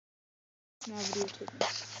Now videotaping.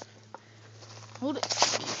 Hold it.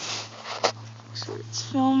 So it's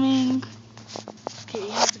filming. Okay,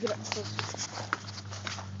 you have to get up closer.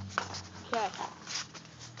 Okay.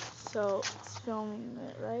 So it's filming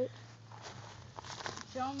it, right?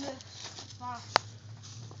 Film this. Wow.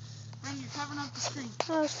 Bren, you're covering up the screen.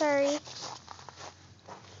 Oh, sorry.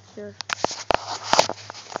 Here.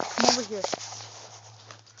 Come over here.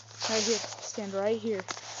 Right here. Stand right here.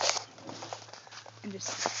 And just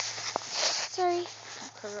Sorry.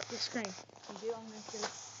 cover up the screen.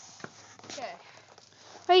 Okay.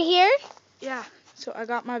 Right here? Yeah. So I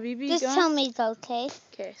got my BB Just gun. tell me it's okay.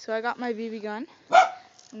 Okay, so I got my BB gun.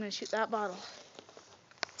 I'm gonna shoot that bottle.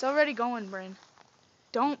 It's already going, Bren.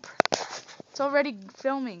 Don't. It's already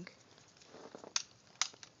filming.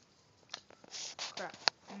 Crap.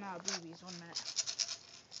 I'm out of BBs. 1 minute.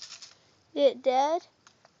 Is it dead?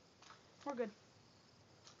 We're good.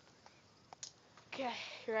 Okay,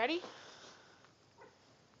 you ready?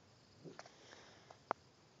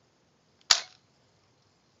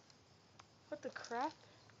 What the crap?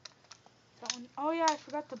 That one. Oh yeah, I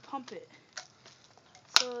forgot to pump it.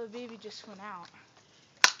 So the baby just went out.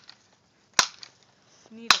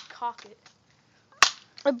 Need to cock it.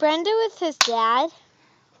 Brenda with his dad.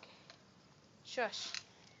 Shush.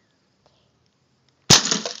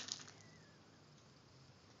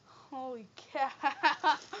 Holy cow.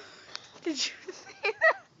 Did you see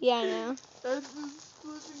that? Yeah, I know. This is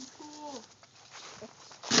flipping cool.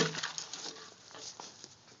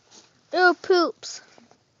 Oh, poops.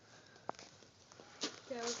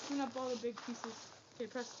 Okay, let's clean up all the big pieces. Okay,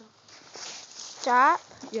 press stop. Stop.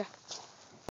 Yeah.